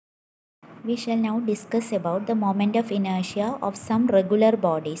We shall now discuss about the moment of inertia of some regular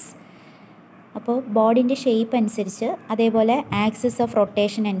bodies. അപ്പോൾ ബോഡിൻ്റെ shape അനുസരിച്ച് അതേപോലെ axis of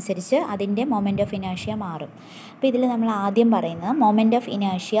rotation അനുസരിച്ച് അതിൻ്റെ moment of ഇനേഷ്യ മാറും. അപ്പോൾ ഇതിൽ നമ്മൾ ആദ്യം പറയുന്നത് moment of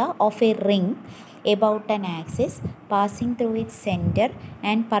ഇനേഷ്യ of A ring about an axis passing through it's centre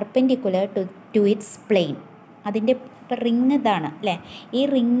and perpendicular to its plain. അതിൻ്റെ ഇപ്പോൾ റിങ് ഇതാണ് അല്ലേ, ഈ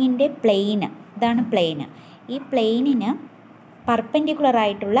റിങ്ങിൻ്റെ പ്ലെയിന് ഇതാണ് പ്ലെയിന്. ഈ പ്ലെയിനിന് പെർപെൻഡിക്കുലർ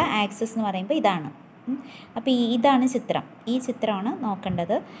ആയിട്ടുള്ള ആക്സിസ് എന്ന് പറയുമ്പോൾ ഇതാണ്. അപ്പോൾ ഇതാണ് ചിത്രം, ഈ ചിത്രമാണ്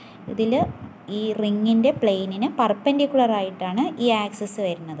നോക്കേണ്ടത്. ഇതിൽ ഈ റിങ്ങിൻ്റെ പ്ലെയിനിന് പെർപെൻഡിക്കുലർ ആയിട്ടാണ് ഈ ആക്സിസ്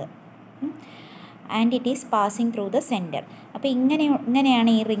വരുന്നത്. And it is passing through the centre. അപ്പോൾ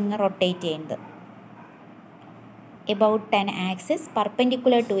ഇങ്ങനെയാണ് ഈ റിങ് റൊട്ടേറ്റ് ചെയ്യുന്നത്. About an axis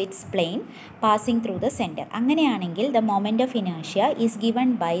perpendicular to its plain passing through the centre. അങ്ങനെയാണെങ്കിൽ the moment of ഇനേഷ്യ is given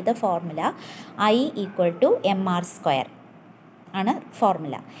by the formula I=mr² ആണ്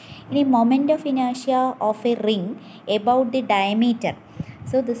formula. ഇനി moment of ഇനേഷ്യ of A ring about the diameter.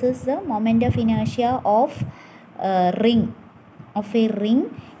 So this is the moment of ഇനേഷ്യ of A ring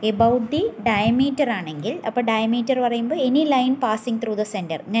about the diameter ആണെങ്കിൽ, അപ്പോൾ diameter പറയുമ്പോൾ any line passing through the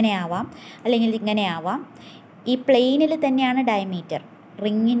centre, ഇങ്ങനെയാവാം അല്ലെങ്കിൽ ഇങ്ങനെയാവാം. ഈ പ്ലെയിനിൽ തന്നെയാണ് diameter,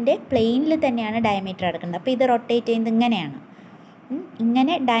 റിങ്ങിൻ്റെ പ്ലെയിനിൽ തന്നെയാണ് ഡയമീറ്റർ എടുക്കുന്നത്. അപ്പോൾ ഇത് റൊട്ടേറ്റ് ചെയ്യുന്നത് ഇങ്ങനെയാണ്,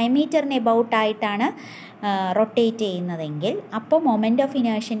 ഇങ്ങനെ ഡയമീറ്ററിന് എബൌട്ടായിട്ടാണ് റൊട്ടേറ്റ് ചെയ്യുന്നതെങ്കിൽ അപ്പോൾ മൊമെൻറ്റ് ഓഫ്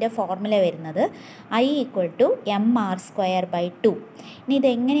ഇനേഷ്യൻ്റെ ഫോർമുല വരുന്നത് I=mr²/2. ഇനി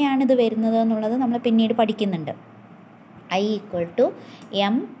ഇതെങ്ങനെയാണ് ഇത് വരുന്നത് എന്നുള്ളത് നമ്മൾ പിന്നീട് പഠിക്കുന്നുണ്ട്.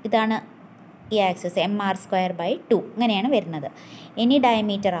 I=m, ഇതാണ് ഈ ആക്സിസ്, mr²/2 ഇങ്ങനെയാണ് വരുന്നത്. എനി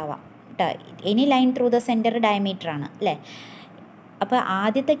ഡയമീറ്റർ ആവാം, any line through the centre ഡയമീറ്ററാണ് അല്ലേ. അപ്പോൾ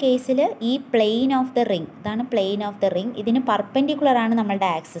ആദ്യത്തെ കേസിൽ ഈ പ്ലെയിൻ ഓഫ് ദ റിംഗ്, ഇതാണ് പ്ലെയിൻ ഓഫ് ദ റിംഗ്, ഇതിന് പെർപെൻഡിക്കുലറാണ് നമ്മളുടെ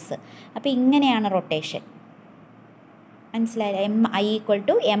ആക്സിസ്. അപ്പോൾ ഇങ്ങനെയാണ് റൊട്ടേഷൻ, മനസ്സിലായില്ല.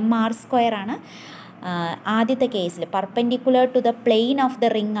 I=mr² ആണ് ആദ്യത്തെ കേസിൽ, perpendicular to the plain of the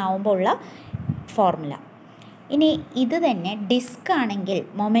ring ആവുമ്പോൾ ഉള്ള ഫോർമുല. ഇനി ഇത് തന്നെ ഡിസ്ക് ആണെങ്കിൽ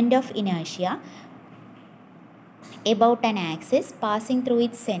moment of ഇനേഷ്യ about an axis passing through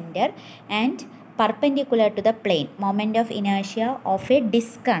it's centre and perpendicular to the plain. Moment of ഇനേഷ്യ of A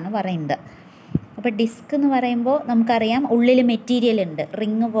disk ആണ് പറയുന്നത്. അപ്പോൾ ഡിസ്ക് എന്ന് പറയുമ്പോൾ നമുക്കറിയാം ഉള്ളിൽ മെറ്റീരിയൽ ഉണ്ട്,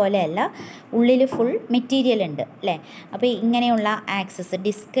 റിങ് പോലെയല്ല, ഉള്ളിൽ ഫുൾ മെറ്റീരിയൽ ഉണ്ട് അല്ലേ. അപ്പോൾ ഇങ്ങനെയുള്ള ആക്സിസ്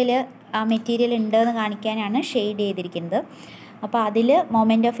ഡിസ്കിൽ ആ മെറ്റീരിയൽ ഉണ്ടെന്ന് കാണിക്കാനാണ് ഷെയ്ഡ് ചെയ്തിരിക്കുന്നത്. അപ്പോൾ അതിൽ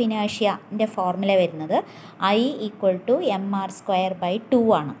മൊമെൻറ്റ് ഓഫ് ഇനേഷ്യൻ്റെ ഫോർമുല വരുന്നത് I=mr²/2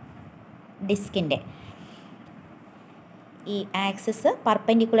 ആണ് ഡിസ്കിൻ്റെ. ഈ axis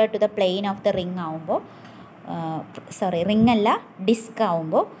perpendicular to the plain of the ring ആവുമ്പോൾ, റിംഗ് അല്ല ഡിസ്ക്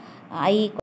ആവുമ്പോൾ I